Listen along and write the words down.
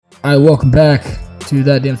All right, welcome back to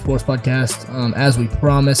That Damn Sports Podcast. As we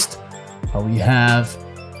promised, we have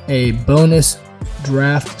a bonus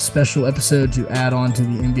draft special episode to add on to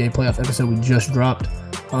the NBA playoff episode we just dropped.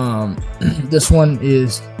 This one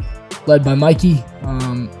is led by Mikey.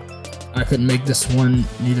 I couldn't make this one,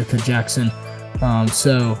 neither could Jackson.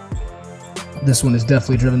 So this one is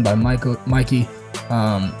definitely driven by Mikey.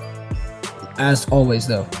 As always,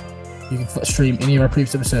 though, you can stream any of our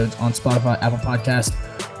previous episodes on Spotify, Apple Podcasts,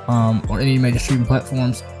 or any major streaming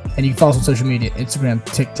platforms. And you can follow us on social media, Instagram,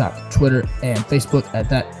 TikTok, Twitter, and Facebook at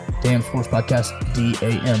That Damn Sports Podcast,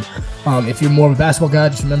 DAM. If you're more of a basketball guy,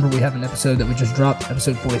 just remember we have an episode that we just dropped,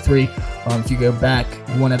 episode 43. If you go back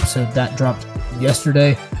one episode, that dropped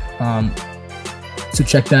yesterday. So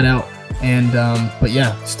check that out. And but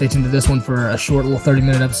yeah, stay tuned to this one for a short little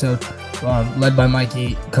 30-minute episode led by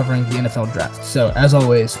Mikey covering the NFL draft. So as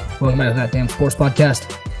always, welcome back to That Damn Sports Podcast.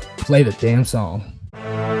 Play the damn song.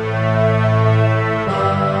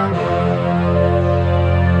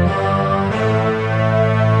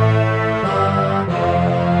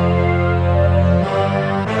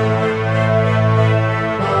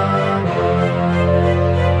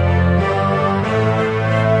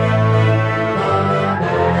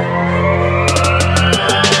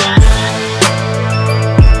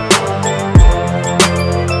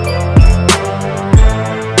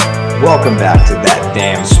 Welcome back to That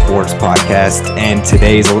Damn Sports Podcast, and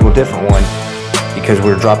today's a little different one because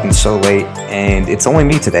we're dropping so late, and it's only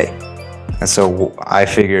me today. And so I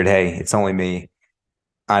figured, hey, it's only me.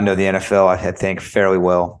 I know the NFL, I think, fairly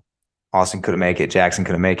well. Austin couldn't make it. Jackson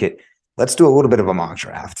couldn't make it. Let's do a little bit of a mock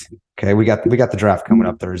draft. Okay, we got the draft coming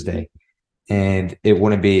up Thursday, and it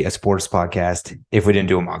wouldn't be a sports podcast if we didn't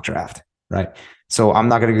do a mock draft, right? So I'm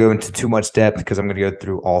not going to go into too much depth because I'm going to go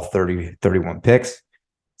through all 31 picks.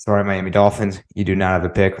 Sorry, Miami Dolphins. You do not have a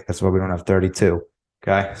pick. That's why we don't have 32.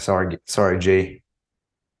 Okay? Sorry, G.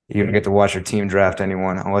 You're going to get to watch your team draft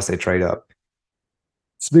anyone unless they trade up.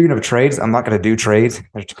 Speaking of trades, I'm not going to do trades.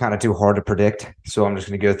 They're kind of too hard to predict. So I'm just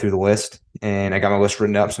going to go through the list. And I got my list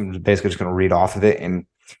written up, so I'm basically just going to read off of it. And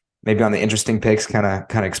maybe on the interesting picks, kind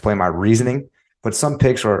of explain my reasoning. But some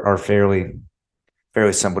picks are fairly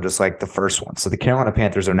simple, just like the first one. So the Carolina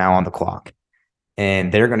Panthers are now on the clock.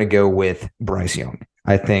 And they're going to go with Bryce Young.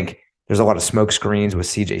 I think there's a lot of smoke screens with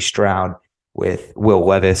C.J. Stroud, with Will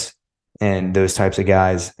Levis, and those types of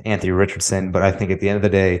guys, Anthony Richardson. But I think at the end of the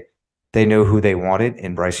day, they know who they wanted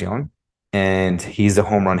in Bryce Young, and he's a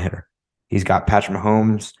home run hitter. He's got Patrick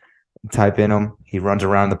Mahomes type in him. He runs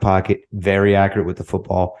around the pocket, very accurate with the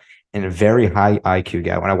football, and a very high IQ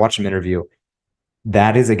guy. When I watch him interview,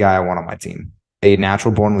 that is a guy I want on my team. A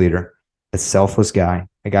natural-born leader, a selfless guy,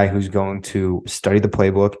 a guy who's going to study the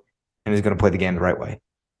playbook and is going to play the game the right way.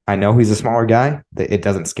 I know he's a smaller guy. It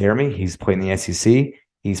doesn't scare me. He's played in the SEC.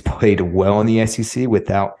 He's played well in the SEC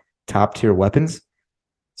without top-tier weapons.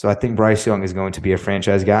 So I think Bryce Young is going to be a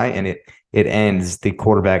franchise guy, and it ends the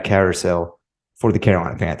quarterback carousel for the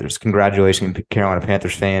Carolina Panthers. Congratulations, Carolina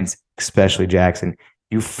Panthers fans, especially Jackson.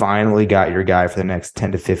 You finally got your guy for the next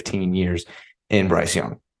 10 to 15 years in Bryce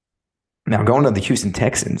Young. Now, going to the Houston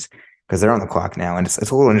Texans, because they're on the clock now, and it's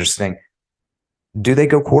a little interesting. Do they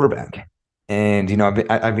go quarterback? And, you know,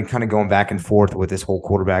 I've been kind of going back and forth with this whole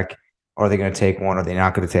quarterback. Are they going to take one? Are they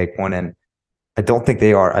not going to take one? And I don't think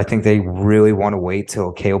they are. I think they really want to wait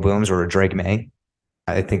till Caleb Williams or a Drake May.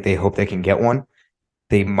 I think they hope they can get one.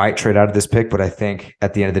 They might trade out of this pick, but I think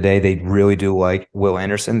at the end of the day, they really do like Will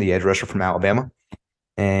Anderson, the edge rusher from Alabama.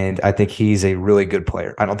 And I think he's a really good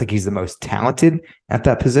player. I don't think he's the most talented at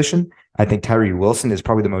that position. I think Tyree Wilson is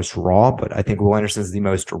probably the most raw, but I think Will Anderson is the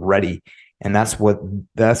most ready. And that's what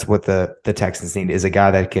the Texans need, is a guy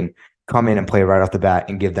that can come in and play right off the bat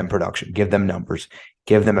and give them production, give them numbers,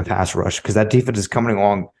 give them a pass rush, because that defense is coming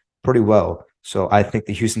along pretty well. So I think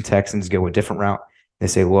the Houston Texans go a different route. They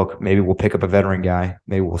say, look, maybe we'll pick up a veteran guy.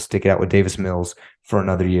 Maybe we'll stick it out with Davis Mills for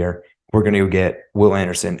another year. We're going to get Will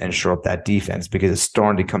Anderson and shore up that defense because it's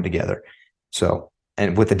starting to come together. So,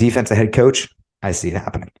 and with the defensive head coach, I see it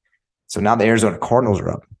happening. So now the Arizona Cardinals are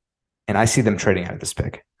up, and I see them trading out of this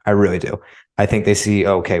pick. I really do. I think they see,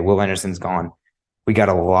 okay, Will Anderson's gone. We got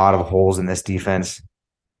a lot of holes in this defense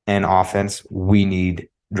and offense. We need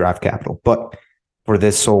draft capital. But for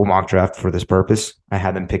this sole mock draft, for this purpose, I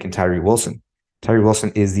had them picking Tyree Wilson. Tyree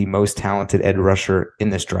Wilson is the most talented edge rusher in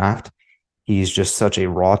this draft. He's just such a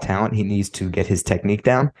raw talent. He needs to get his technique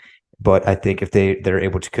down. But I think if they're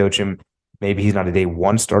able to coach him, maybe he's not a day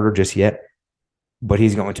one starter just yet, but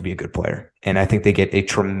he's going to be a good player. And I think they get a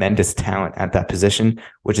tremendous talent at that position,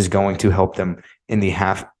 which is going to help them in the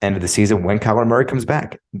end of the season when Kyler Murray comes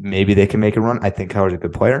back. Maybe they can make a run. I think Kyler's a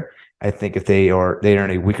good player. I think if they're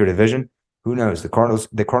in a weaker division, who knows? The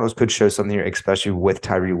Cardinals could show something here, especially with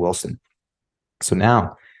Tyree Wilson. So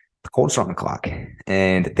now the Colts are on the clock,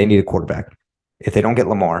 and they need a quarterback. If they don't get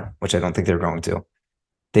Lamar, which I don't think they're going to,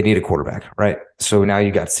 they need a quarterback, right? So now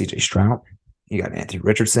you got CJ Stroud, you got Anthony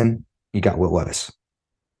Richardson, you got Will Levis.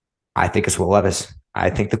 I think it's Will Levis. I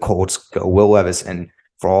think the Colts go Will Levis, and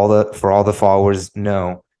for all the followers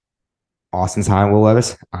know, Austin's high on Will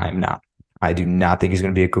Levis. I'm not. I do not think he's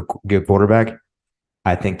going to be a good quarterback.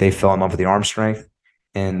 I think they fell in love with the arm strength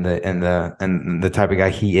and the type of guy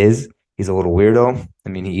he is. He's a little weirdo. I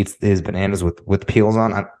mean, he eats his bananas with peels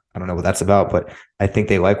on. I don't know what that's about, but I think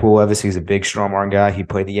they like Will Levis. He's a big, strong arm guy. He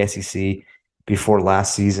played the SEC before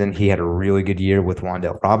last season. He had a really good year with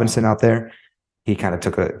Wan'Dale Robinson out there. He kind of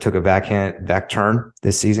took a back turn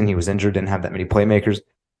this season. He was injured, didn't have that many playmakers.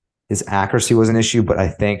 His accuracy was an issue, but I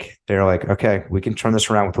think they're like, okay, we can turn this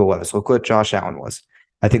around with Will Levis. Look what Josh Allen was.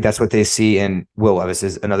 I think that's what they see in Will Levis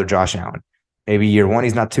is another Josh Allen. Maybe year one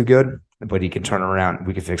he's not too good, but he can turn around.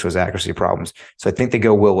 We can fix those accuracy problems. So I think they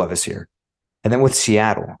go Will Levis here. And then with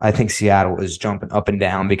Seattle, I think Seattle is jumping up and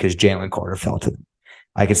down because Jalen Carter fell to them.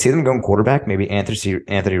 I could see them going quarterback, maybe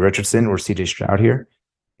Anthony Richardson or CJ Stroud here,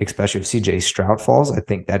 especially if CJ Stroud falls. I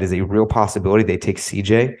think that is a real possibility. They take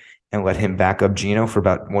CJ and let him back up Geno for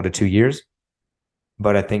about 1 to 2 years.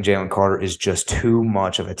 But I think Jalen Carter is just too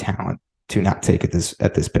much of a talent to not take at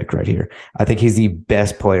this pick right here. I think he's the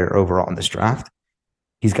best player overall in this draft.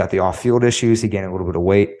 He's got the off-field issues. He gained a little bit of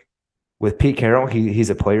weight. With Pete Carroll, he's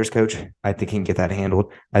a player's coach. I think he can get that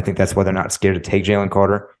handled. I think that's why they're not scared to take Jalen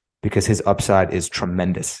Carter because his upside is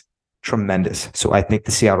tremendous. Tremendous. So I think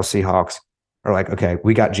the Seattle Seahawks are like, okay,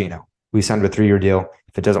 we got Geno. We signed a 3-year deal.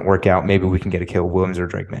 If it doesn't work out, maybe we can get a Caleb Williams or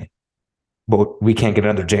Drake May. But we can't get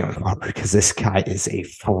another Jalen Carter because this guy is a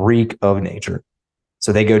freak of nature.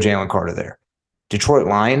 So they go Jalen Carter there. Detroit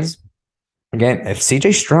Lions, again, if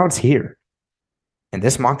CJ Stroud's here and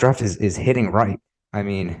this mock draft is hitting right, I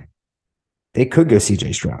mean, they could go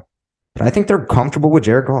CJ Stroud. But I think they're comfortable with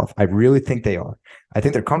Jared Goff. I really think they are. I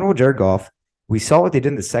think they're comfortable with Jared Goff. We saw what they did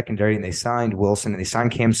in the secondary, and they signed Wilson and they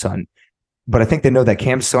signed Cam Sutton. But I think they know that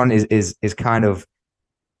Cam Sutton is kind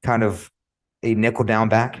of a nickel down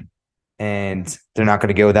back, and they're not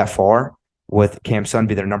going to go that far with Cam Sutton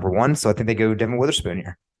be their number one. So I think they go Devin Witherspoon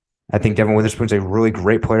here. I think Devin Witherspoon's a really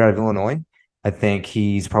great player out of Illinois. I think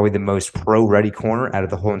he's probably the most pro-ready corner out of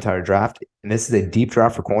the whole entire draft. And this is a deep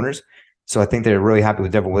draft for corners. So I think they're really happy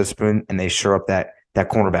with Devin Witherspoon, and they shore up that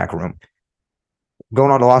cornerback room.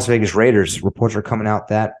 Going on to Las Vegas Raiders, reports are coming out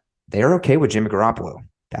that they're okay with Jimmy Garoppolo.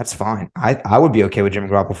 That's fine. I would be okay with Jimmy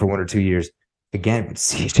Garoppolo for 1 or 2 years. Again, but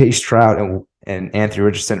CJ Stroud and Anthony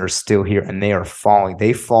Richardson are still here, and they are falling.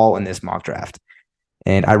 They fall in this mock draft.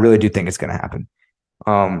 And I really do think it's going to happen.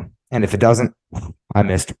 And if it doesn't, I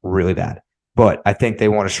missed really bad. But I think they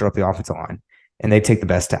want to shore up the offensive line. And they take the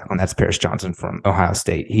best tackle, and that's Paris Johnson from Ohio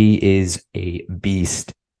State. He is a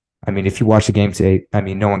beast. I mean, if you watch the game today, I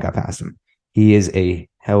mean, no one got past him. He is a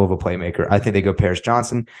hell of a playmaker. I think they go Paris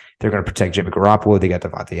Johnson. They're going to protect Jimmy Garoppolo. They got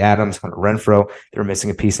Devontae Adams, Hunter Renfrow. They're missing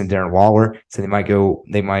a piece in Darren Waller, so they might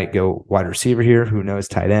go wide receiver here. Who knows,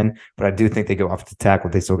 tight end. But I do think they go offensive tackle.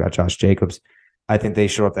 They still got Josh Jacobs. I think they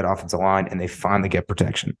show up that offensive line, and they finally get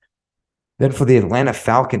protection. Then for the Atlanta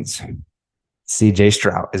Falcons, CJ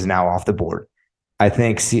Stroud is now off the board. I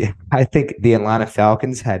think the Atlanta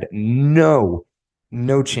Falcons had no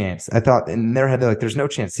chance. I thought in their head, they're like, there's no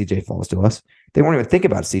chance CJ falls to us. They won't even think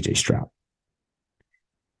about CJ Stroud.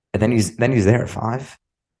 And then he's there at 5,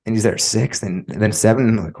 and he's there at 6, and then 7.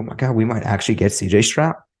 And like, oh my God, we might actually get CJ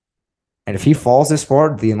Stroud. And if he falls this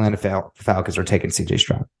far, the Atlanta Falcons are taking CJ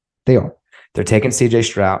Stroud. They are. They're taking CJ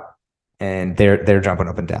Stroud, and they're jumping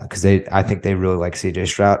up and down because I think they really like CJ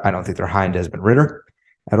Stroud. I don't think they're high on Desmond Ridder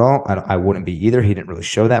at all. I wouldn't be either. He didn't really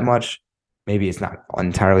show that much. Maybe it's not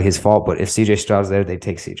entirely his fault, but if CJ Stroud's there, they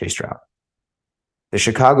take CJ Stroud. The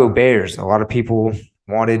Chicago Bears, a lot of people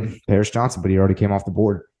wanted Paris Johnson, but he already came off the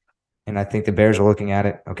board. And I think the Bears are looking at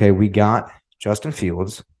it. Okay, we got Justin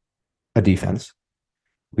Fields, a defense.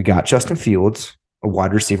 We got Justin Fields, a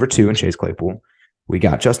wide receiver 2 in Chase Claypool. We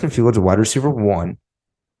got Justin Fields, a wide receiver 1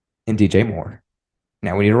 in DJ Moore.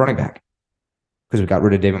 Now we need a running back because we got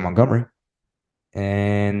rid of David Montgomery.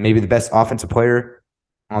 And maybe the best offensive player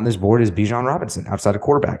on this board is Bijan Robinson outside of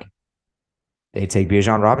quarterback. They take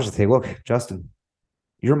Bijan Robinson and say, look, Justin,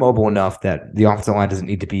 you're mobile enough that the offensive line doesn't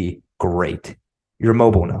need to be great. You're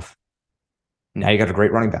mobile enough. Now you got a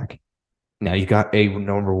great running back. Now you got a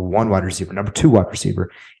number 1 wide receiver, number 2 wide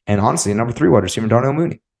receiver, and honestly, a number 3 wide receiver, Darnell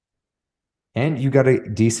Mooney. And you got a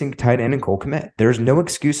decent tight end in Cole Kmet. There's no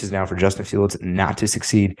excuses now for Justin Fields not to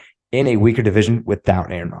succeed in a weaker division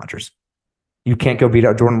without Aaron Rodgers. You can't go beat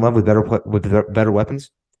out Jordan Love with better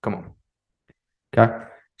weapons. Come on. Okay.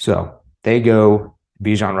 So they go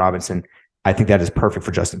Bijan Robinson. I think that is perfect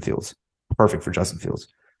for Justin Fields. Perfect for Justin Fields.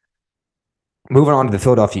 Moving on to the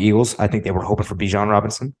Philadelphia Eagles, I think they were hoping for Bijan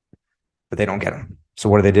Robinson, but they don't get him. So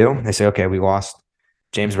what do? They say, okay, we lost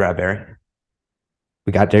James Bradbury.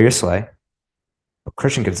 We got Darius Slay. But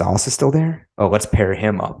Christian Gonzalez is still there? Oh, let's pair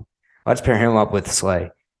him up. Let's pair him up with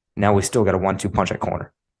Slay. Now we still got a 1-2 punch at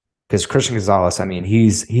corner. Because Christian Gonzalez, I mean,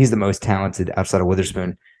 he's the most talented outside of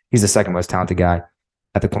Witherspoon. He's the second most talented guy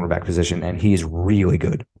at the cornerback position, and he's really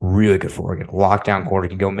good for Oregon. Lockdown corner,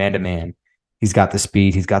 can go man-to-man. He's got the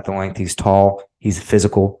speed. He's got the length. He's tall. He's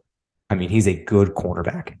physical. I mean, he's a good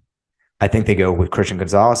cornerback. I think they go with Christian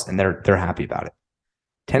Gonzalez, and they're happy about it.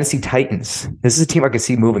 Tennessee Titans. This is a team I could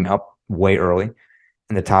see moving up way early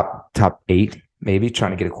in the top 8, maybe,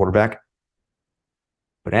 trying to get a quarterback.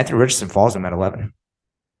 But Anthony Richardson falls them at 11.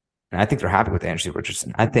 And I think they're happy with Anthony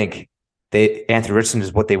Richardson. I think Anthony Richardson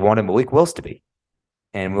is what they wanted Malik Willis to be.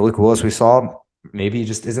 And Malik Willis, we saw, maybe he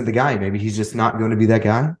just isn't the guy. Maybe he's just not going to be that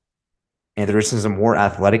guy. Anthony Richardson is a more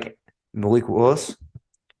athletic Malik Willis.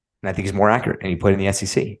 And I think he's more accurate. And he played in the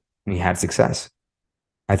SEC. And he had success.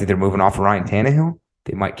 I think they're moving off of Ryan Tannehill.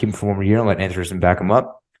 They might keep him for 1 more year and let Anthony Richardson back him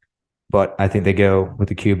up. But I think they go with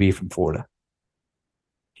the QB from Florida.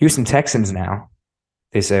 Houston Texans now,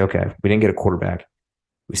 they say, okay, we didn't get a quarterback.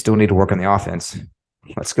 We still need to work on the offense.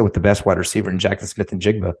 Let's go with the best wide receiver in Jackson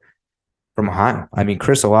Smith-Njigba from Ohio. I mean,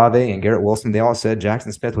 Chris Olave and Garrett Wilson, they all said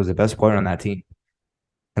Jackson Smith was the best player on that team.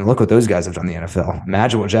 And look what those guys have done in the NFL.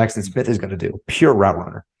 Imagine what Jackson Smith is going to do. Pure route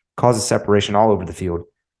runner. Causes separation all over the field.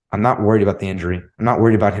 I'm not worried about the injury. I'm not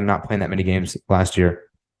worried about him not playing that many games last year.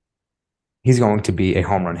 He's going to be a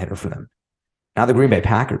home run hitter for them. Now the Green Bay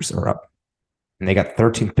Packers are up. And they got the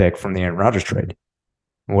 13th pick from the Aaron Rodgers trade.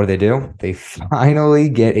 And what do? They finally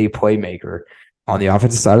get a playmaker on the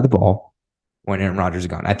offensive side of the ball when Aaron Rodgers is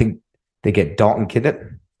gone. I think they get Dalton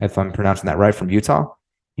Kidnip, if I'm pronouncing that right, from Utah.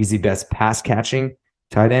 He's the best pass-catching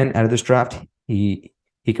tight end out of this draft. He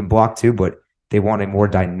can block too, but they want a more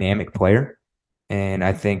dynamic player. And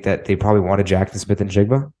I think that they probably wanted Jackson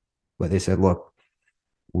Smith-Njigba, but they said, look,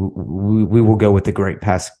 we will go with the great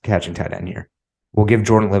pass-catching tight end here. We'll give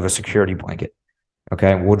Jordan Love a security blanket.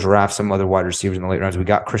 Okay, we'll draft some other wide receivers in the late rounds. We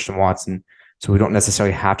got Christian Watson, so we don't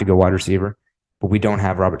necessarily have to go wide receiver, but we don't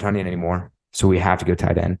have Robert Tonyan anymore, so we have to go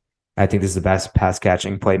tight end. I think this is the best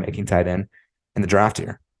pass-catching, playmaking tight end in the draft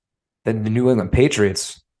here. Then the New England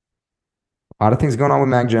Patriots, a lot of things going on with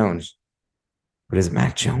Mac Jones. But is it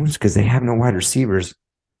Mac Jones? Because they have no wide receivers.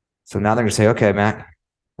 So now they're going to say, okay, Mac,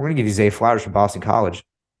 we're going to give you Zay Flowers from Boston College.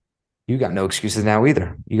 You got no excuses now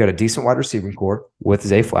either. You got a decent wide receiving core with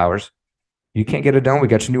Zay Flowers. You can't get it done. We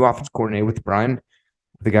got your new offense coordinator with Brian,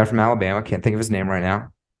 the guy from Alabama. Can't think of his name right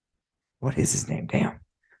now. What is his name? Damn.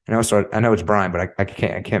 I know it's Brian, but I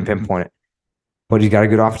can't pinpoint it. But he's got a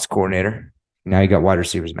good offense coordinator. Now you got wide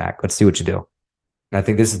receivers, Mac. Let's see what you do. And I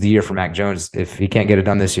think this is the year for Mac Jones. If he can't get it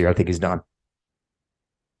done this year, I think he's done.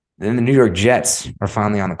 Then the New York Jets are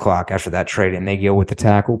finally on the clock after that trade, and they go with the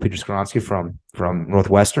tackle, Peter Skoronski from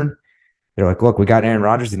Northwestern. They're like, look, we got Aaron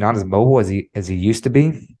Rodgers. He's not as mobile as he used to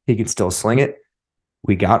be. He can still sling it.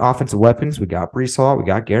 We got offensive weapons. We got Breece Hall. We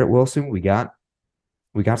got Garrett Wilson. We got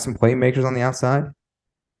some playmakers on the outside.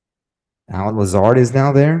 Allen Lazard is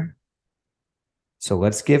now there. So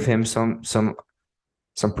let's give him some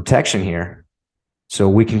protection here so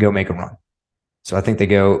we can go make a run. So I think they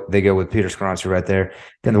go with Peter Skoronski right there.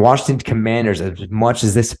 Then the Washington Commanders, as much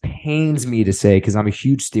as this pains me to say, because I'm a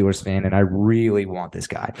huge Steelers fan and I really want this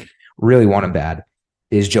guy, really want him bad,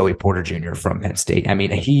 is Joey Porter Jr. from Penn State. I mean,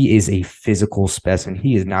 he is a physical specimen.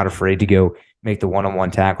 He is not afraid to go make the one-on-one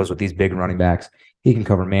tackles with these big running backs. He can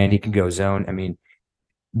cover man. He can go zone. I mean,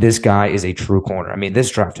 this guy is a true corner. I mean, this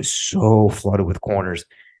draft is so flooded with corners.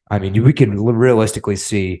 I mean, we can realistically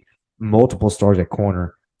see multiple stars at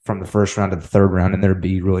corner from the first round to the third round, and they'd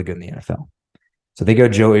be really good in the NFL. So they go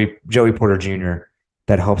Joey Porter Jr.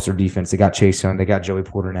 That helps their defense. They got Chase Young. They got Joey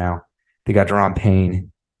Porter now. They got Deron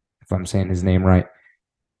Payne, if I'm saying his name right.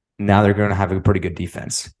 Now they're going to have a pretty good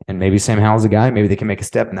defense. And maybe Sam Howell's a guy. Maybe they can make a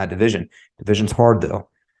step in that division. Division's hard, though.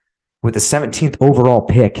 With the 17th overall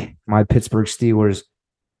pick, my Pittsburgh Steelers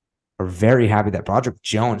are very happy that Broderick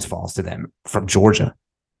Jones falls to them from Georgia.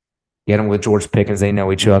 Get him with George Pickens. They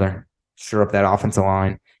know each other. Sure up that offensive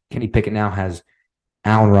line. Kenny Pickett now has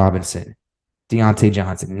Allen Robinson, Deontay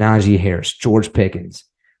Johnson, Najee Harris, George Pickens.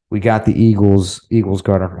 We got the Eagles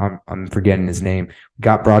guard. I'm forgetting his name. We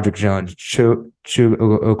got Broderick Jones, Chuck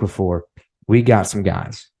Okafor. We got some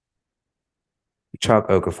guys. Chuck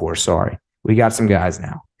Okafor, sorry. we got some guys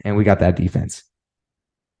now, and we got that defense.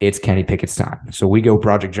 It's Kenny Pickett's time. So we go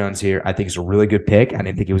Broderick Jones here. I think it's a really good pick. I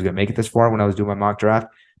didn't think he was going to make it this far when I was doing my mock draft,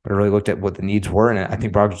 but I really looked at what the needs were, and I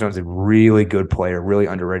think Broderick Jones is a really good player, really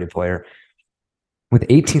underrated player. With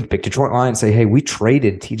 18th pick, Detroit Lions say, hey, we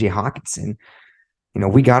traded TJ Hawkinson.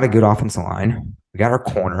 We got a good offensive line. We got our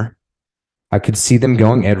corner. I could see them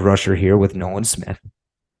going edge rusher here with Nolan Smith.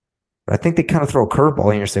 But I think they kind of throw a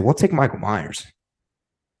curveball here and say, we'll take Michael Myers.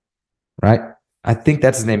 Right? I think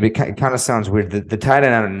that's his name. It kind of sounds weird. The tight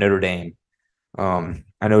end out of Notre Dame,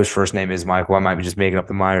 I know his first name is Michael. I might be just making up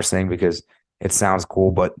the Myers thing because it sounds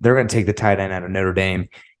cool, but they're going to take the tight end out of Notre Dame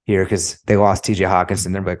here because they lost TJ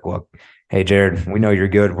Hawkinson. They're like, look, hey, Jared, we know you're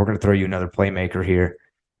good. We're going to throw you another playmaker here,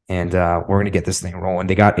 and we're going to get this thing rolling.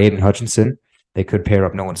 They got Aiden Hutchinson. They could pair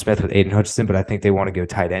up Nolan Smith with Aiden Hutchinson, but I think they want to go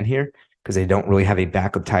tight end here because they don't really have a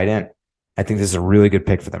backup tight end. I think this is a really good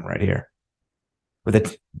pick for them right here. With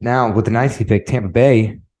the 19th pick, Tampa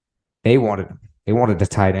Bay, they wanted the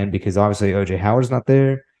tight end because obviously O.J. Howard's not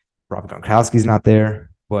there, Rob Gronkowski's not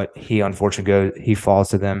there, but he unfortunately falls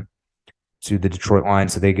to them, to the Detroit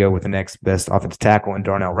Lions, so they go with the next best offensive tackle in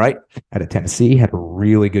Darnell Wright out of Tennessee. Had a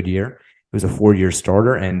really good year. It was a 4-year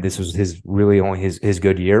starter, and this was his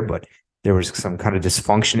good year, but there was some kind of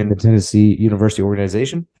dysfunction in the Tennessee University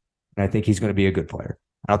organization, and I think he's going to be a good player.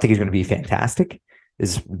 I don't think he's going to be fantastic,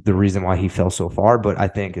 is the reason why he fell so far. But I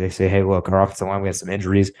think they say, hey, look, our offensive line, we have some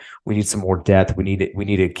injuries. We need some more depth. We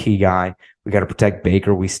need a key guy. We got to protect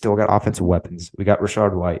Baker. We still got offensive weapons. We got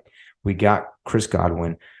Rashard White. We got Chris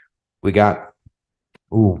Godwin. We got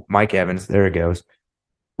Mike Evans. There it goes.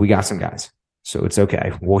 We got some guys. So it's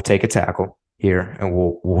okay. We'll take a tackle here, and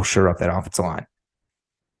we'll shore up that offensive line.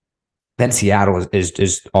 Then Seattle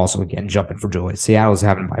is also, again, jumping for joy. Seattle is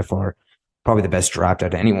having by far probably the best draft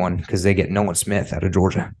out of anyone because they get Nolan Smith out of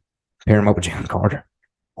Georgia. Pair him up with Jalen Carter.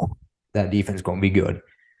 That defense is going to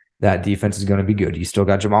be good. You still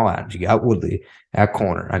got Jamal Adams. You got Woodley at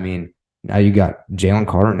corner. I mean, now you got Jalen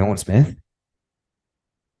Carter and Nolan Smith.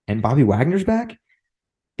 And Bobby Wagner's back.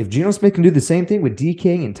 If Geno Smith can do the same thing with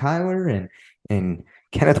DK and Tyler and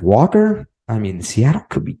Kenneth Walker, I mean, Seattle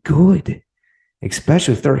could be good,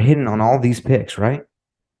 especially if they're hitting on all these picks, right?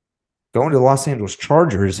 Going to the Los Angeles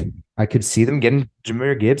Chargers, I could see them getting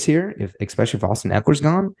Jahmyr Gibbs here, especially if Austin Eckler's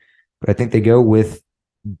gone. But I think they go with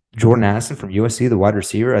Jordan Addison from USC, the wide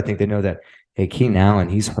receiver. I think they know that, hey, Keenan Allen,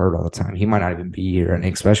 he's hurt all the time. He might not even be here. And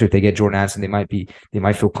especially if they get Jordan Addison, they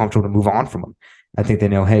might feel comfortable to move on from him. I think they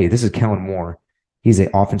know, hey, this is Kellen Moore. He's an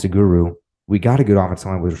offensive guru. We got a good offensive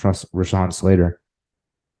line with Rashawn Slater.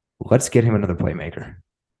 Let's get him another playmaker.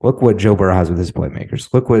 Look what Joe Burrow has with his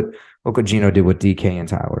playmakers. Look what Geno did with DK and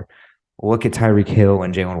Tyler. Look at Tyreek Hill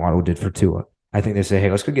and Jalen Waddle did for Tua. I think they say,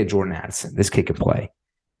 hey, let's go get Jordan Addison. This kid can play.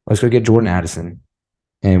 Let's go get Jordan Addison,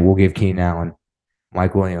 and we'll give Keenan Allen,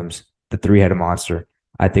 Mike Williams, the three-headed monster.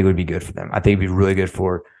 I think it would be good for them. I think it would be really good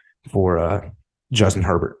for Justin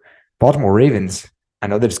Herbert. Baltimore Ravens, I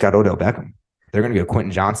know they just got Odell Beckham. They're going to go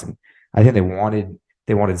Quentin Johnson. I think they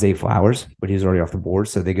wanted Zay Flowers, but he's already off the board,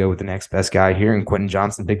 so they go with the next best guy here. And Quentin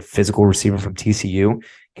Johnson, big physical receiver from TCU,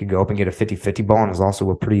 could go up and get a 50-50 ball and is also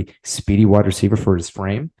a pretty speedy wide receiver for his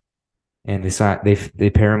frame. And they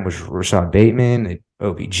pair him with Rashad Bateman,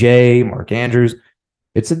 OBJ, Mark Andrews.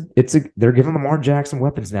 They're giving Lamar Jackson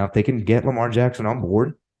weapons now. If they can get Lamar Jackson on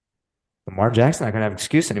board, Lamar Jackson not going to have an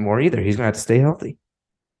excuse anymore either. He's going to have to stay healthy.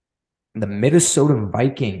 The Minnesota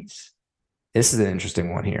Vikings. This is an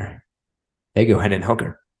interesting one here. They go Hendon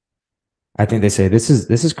Hooker. I think they say this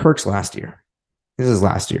is Kirk's last year. This is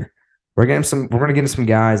last year. We're going to get him some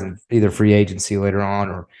guys in either free agency later on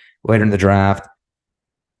or later in the draft.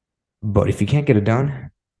 But if you can't get it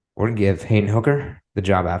done, we're going to give Hendon Hooker the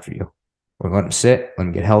job after you. We're going to let him sit, let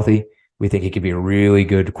him get healthy. We think he could be a really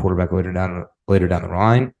good quarterback later down the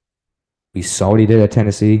line. We saw what he did at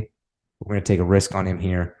Tennessee. We're going to take a risk on him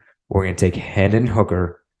here. We're going to take Hendon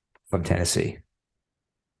Hooker from Tennessee.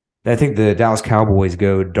 I think the Dallas Cowboys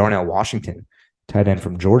go Darnell Washington, tight end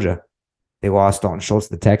from Georgia. They lost Dalton Schultz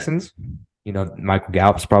to the Texans. Michael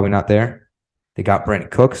Gallup's probably not there. They got Brandon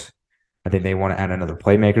Cooks. I think they want to add another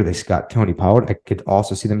playmaker. They got Tony Pollard. I could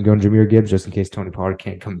also see them going Jahmyr Gibbs just in case Tony Pollard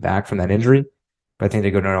can't come back from that injury. But I think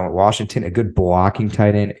they go Darnell Washington, a good blocking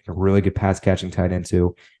tight end, a really good pass-catching tight end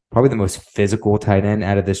too. Probably the most physical tight end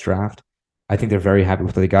out of this draft. I think they're very happy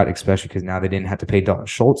with what they got, especially because now they didn't have to pay Dalton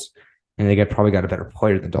Schultz, and they probably got a better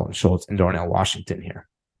player than Dalton Schultz and Darnell Washington here.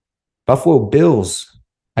 Buffalo Bills,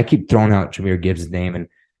 I keep throwing out Jahmyr Gibbs' name, and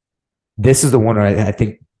this is the one I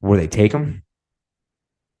think where they take him,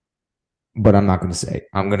 but I'm not going to say.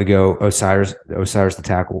 I'm going to go Osiris the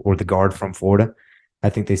tackle or the guard from Florida. I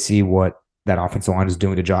think they see what that offensive line is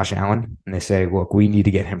doing to Josh Allen, and they say, look, we need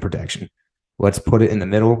to get him protection. Let's put it in the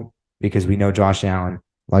middle because we know Josh Allen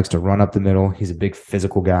likes to run up the middle. He's a big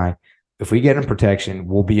physical guy. If we get him protection,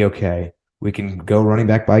 we'll be okay. We can go running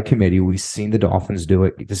back by committee. We've seen the Dolphins do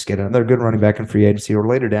it. You just get another good running back in free agency or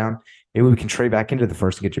later down. Maybe we can trade back into the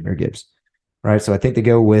first and get Jahmyr Gibbs. Right. So I think they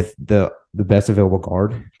go with the best available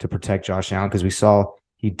guard to protect Josh Allen because we saw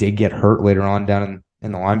he did get hurt later on down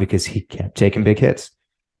in the line because he kept taking big hits.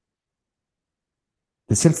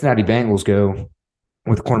 The Cincinnati Bengals go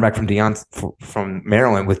with a cornerback from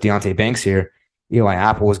Maryland with Deonte Banks here. Eli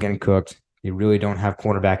Apple was getting cooked. You really don't have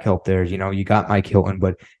cornerback help there. You know, you got Mike Hilton,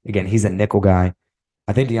 but again, he's a nickel guy.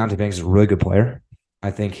 I think Deonte Banks is a really good player. I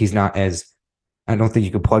think he's not as – I don't think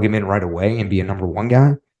you could plug him in right away and be a number one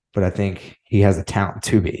guy, but I think he has the talent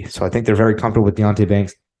to be. So I think they're very comfortable with Deonte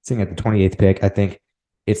Banks sitting at the 28th pick. I think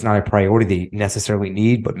it's not a priority they necessarily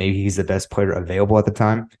need, but maybe he's the best player available at the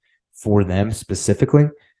time for them specifically.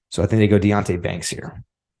 So I think they go Deonte Banks here.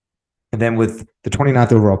 And then with the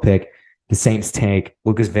 29th overall pick, the Saints take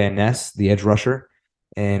Lucas Van Ness, the edge rusher,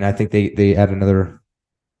 and I think they add another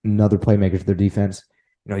playmaker to their defense.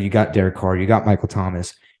 You know, you got Derek Carr, you got Michael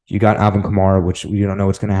Thomas, you got Alvin Kamara, which you don't know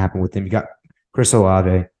what's going to happen with him. You got Chris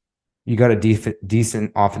Olave, you got a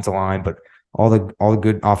decent offensive line, but all the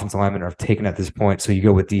good offensive linemen are taken at this point. So you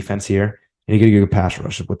go with defense here, and you get a good pass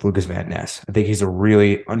rush with Lucas Van Ness. I think he's a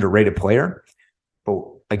really underrated player, but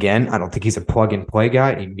again, I don't think he's a plug-and-play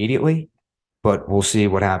guy immediately. But we'll see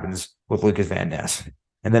what happens with Lucas Van Ness.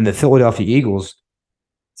 And then the Philadelphia Eagles,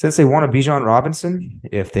 since they want a Bijan Robinson,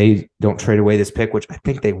 if they don't trade away this pick, which I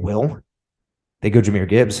think they will, they go Jahmyr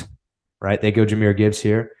Gibbs, right? They go Jahmyr Gibbs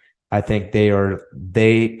here. I think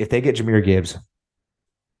if they get Jahmyr Gibbs,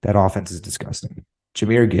 that offense is disgusting.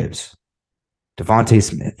 Jahmyr Gibbs, Devontae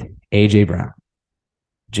Smith, A.J. Brown,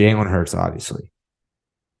 Jalen Hurts, obviously.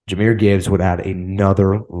 Jahmyr Gibbs would add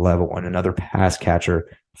another level and another pass catcher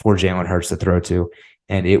for Jalen Hurts to throw to,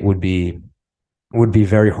 and it would be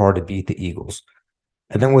very hard to beat the Eagles.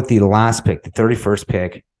 And then with the last pick, the 31st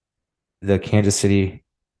pick, the Kansas City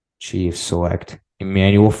Chiefs select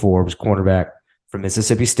Emmanuel Forbes, cornerback from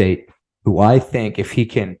Mississippi State, who I think, if he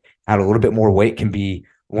can add a little bit more weight, can be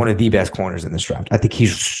one of the best corners in this draft. I think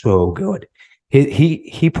he's so good.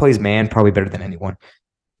 He plays man probably better than anyone.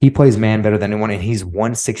 He plays man better than anyone, and he's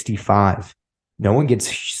 165. No one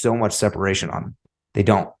gets so much separation on him. They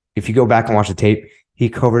don't. If you go back and watch the tape, he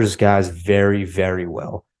covers guys very, very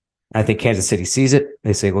well. And I think Kansas City sees it.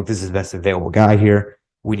 They say, look, this is the best available guy here.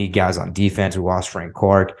 We need guys on defense. We lost Frank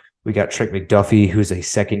Clark. We got Trent McDuffie, who's a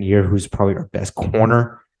second year, who's probably our best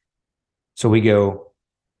corner. So we go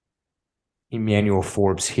Emmanuel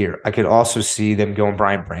Forbes here. I could also see them going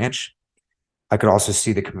Brian Branch. I could also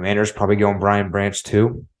see the Commanders probably going Brian Branch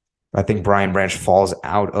too. I think Brian Branch falls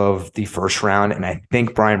out of the first round, and I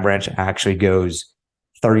think Brian Branch actually goes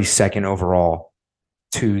 32nd overall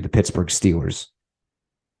to the Pittsburgh Steelers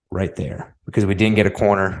right there because we didn't get a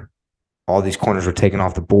corner. All these corners were taken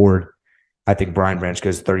off the board. I think Brian Branch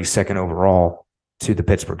goes 32nd overall to the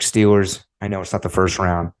Pittsburgh Steelers. I know it's not the first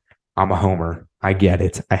round. I'm a homer. I get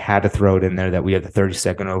it. I had to throw it in there that we have the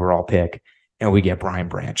 32nd overall pick, and we get Brian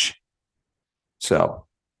Branch. So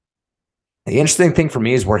the interesting thing for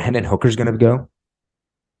me is where Hendon Hooker is going to go.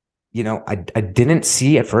 You know, I didn't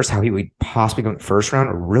see at first how he would possibly go in the first round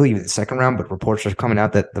or really even the second round, but reports are coming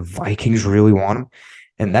out that the Vikings really want him.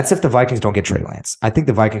 And that's if the Vikings don't get Trey Lance. I think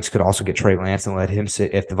the Vikings could also get Trey Lance and let him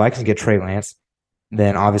sit. If the Vikings get Trey Lance,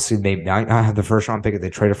 then obviously they might not have the first round pick if they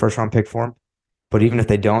trade a first round pick for him. But even if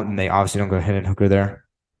they don't, then they obviously don't go Hendon Hooker there.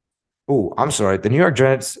 Oh, I'm sorry. The New York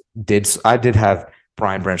Giants I did have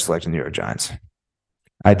Brian Branch select the New York Giants.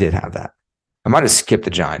 I did have that. I might have skipped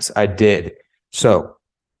the Giants. I did. So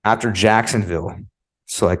after Jacksonville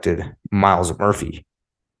selected Myles Murphy.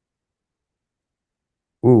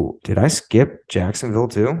 Ooh, did I skip Jacksonville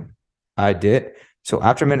too? I did. So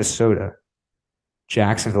after Minnesota,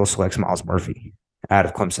 Jacksonville selects Myles Murphy out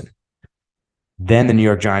of Clemson. Then the New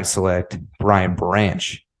York Giants select Brian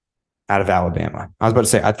Branch out of Alabama. I was about to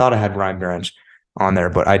say, I thought I had Brian Branch on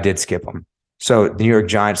there, but I did skip him. So the New York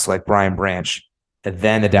Giants select Brian Branch. And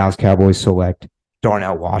then the Dallas Cowboys select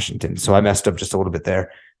Darnell Washington. So I messed up just a little bit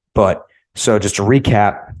there. But so just to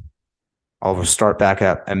recap, I'll start back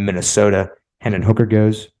up at Minnesota. Hendon Hooker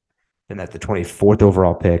goes. Then at the 24th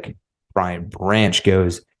overall pick, Brian Branch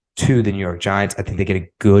goes to the New York Giants. I think they get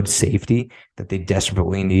a good safety that they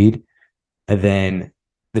desperately need. And then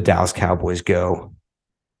the Dallas Cowboys go.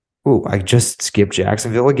 Ooh, I just skipped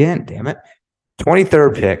Jacksonville again. Damn it.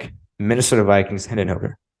 23rd pick, Minnesota Vikings, Hendon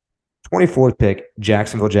Hooker. 24th pick,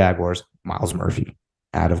 Jacksonville Jaguars, Myles Murphy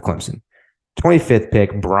out of Clemson. 25th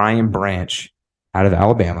pick, Brian Branch out of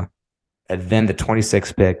Alabama. And then the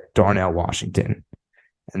 26th pick, Darnell Washington.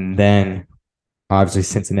 And then, obviously,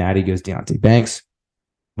 Cincinnati goes Deonte Banks.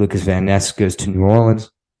 Lucas Van Ness goes to New Orleans.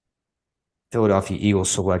 Philadelphia Eagles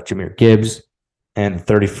select Jahmyr Gibbs. And the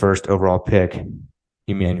 31st overall pick,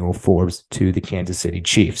 Emmanuel Forbes to the Kansas City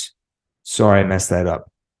Chiefs. Sorry I messed that up.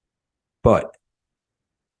 But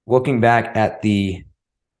looking back at the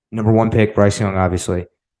number 1 pick, Bryce Young, obviously,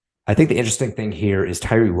 I think the interesting thing here is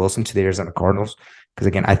Tyree Wilson to the Arizona Cardinals. Because,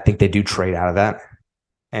 again, I think they do trade out of that.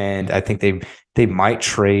 And I think they might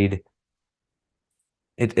trade.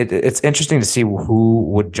 It's interesting to see who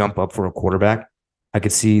would jump up for a quarterback. I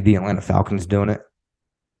could see the Atlanta Falcons doing it.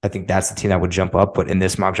 I think that's the team that would jump up. But in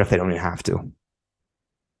this mock draft, they don't even have to.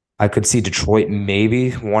 I could see Detroit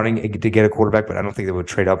maybe wanting to get a quarterback, but I don't think they would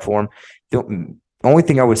trade up for him. The only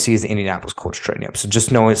thing I would see is the Indianapolis Colts trading up. So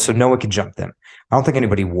just know it, so no one could jump them. I don't think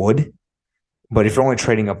anybody would. But if you're only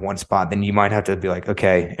trading up one spot, then you might have to be like,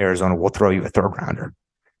 okay, Arizona, we'll throw you a third rounder,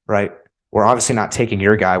 right? We're obviously not taking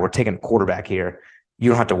your guy. We're taking a quarterback here. You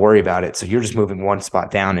don't have to worry about it. So you're just moving one spot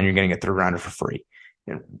down and you're getting a third rounder for free.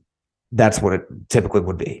 And that's what it typically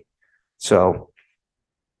would be. So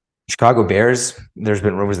Chicago Bears, there's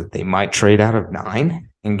been rumors that they might trade out of 9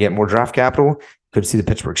 and get more draft capital. Could see the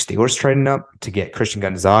Pittsburgh Steelers trading up to get Christian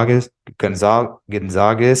Gonzalez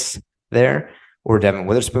there, or Devin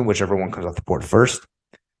Witherspoon, whichever one comes off the board first,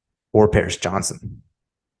 or Paris Johnson.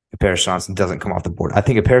 If Paris Johnson doesn't come off the board. I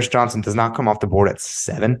think if Paris Johnson does not come off the board at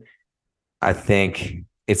 7, I think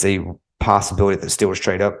it's a possibility that the Steelers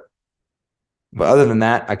trade up. But other than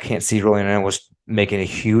that, I can't see really anyone else making a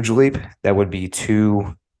huge leap. That would be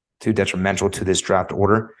too detrimental to this draft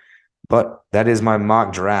order. But that is my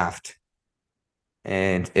mock draft.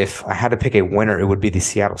 And if I had to pick a winner, it would be the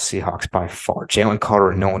Seattle Seahawks by far. Jalen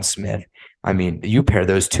Carter and Nolan Smith. I mean, you pair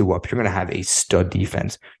those two up, you're going to have a stud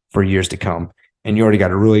defense for years to come. And you already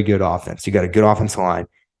got a really good offense. You got a good offensive line,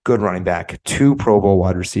 good running back, 2 Pro Bowl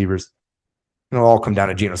wide receivers. It'll all come down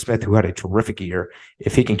to Geno Smith, who had a terrific year.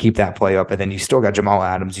 If he can keep that play up, and then you still got Jamal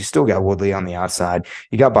Adams, you still got Woodley on the outside,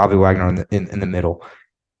 you got Bobby Wagner in the middle.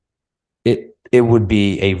 It would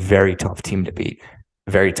be a very tough team to beat.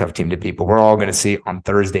 Very tough team to beat. But we're all going to see on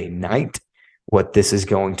Thursday night what this is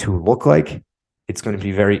going to look like. It's going to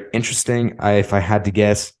be very interesting. If I had to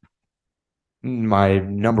guess, my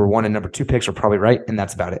number 1 and number 2 picks are probably right, and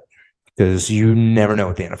that's about it. Because you never know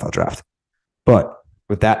with the NFL draft. But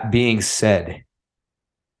with that being said,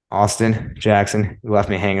 Austin, Jackson, you left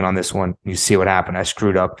me hanging on this one. You see what happened. I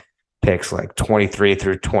screwed up picks like 23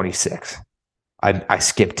 through 26. I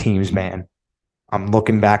skipped teams, man. I'm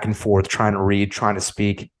looking back and forth, trying to read, trying to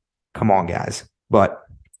speak. Come on, guys. But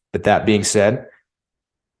with that being said,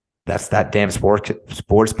 that's that damn sports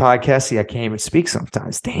podcast. See, I can't even speak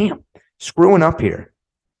sometimes. Damn, screwing up here.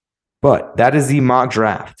 But that is the mock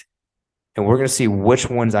draft. And we're going to see which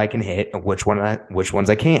ones I can hit and which ones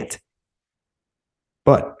I can't.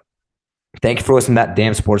 But thank you for listening to that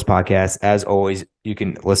damn sports podcast. As always, you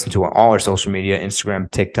can listen to all our social media,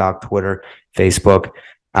 Instagram, TikTok, Twitter, Facebook,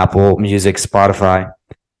 Apple Music, Spotify.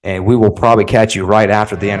 And we will probably catch you right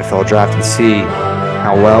after the NFL draft and see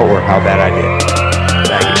how well or how bad I did.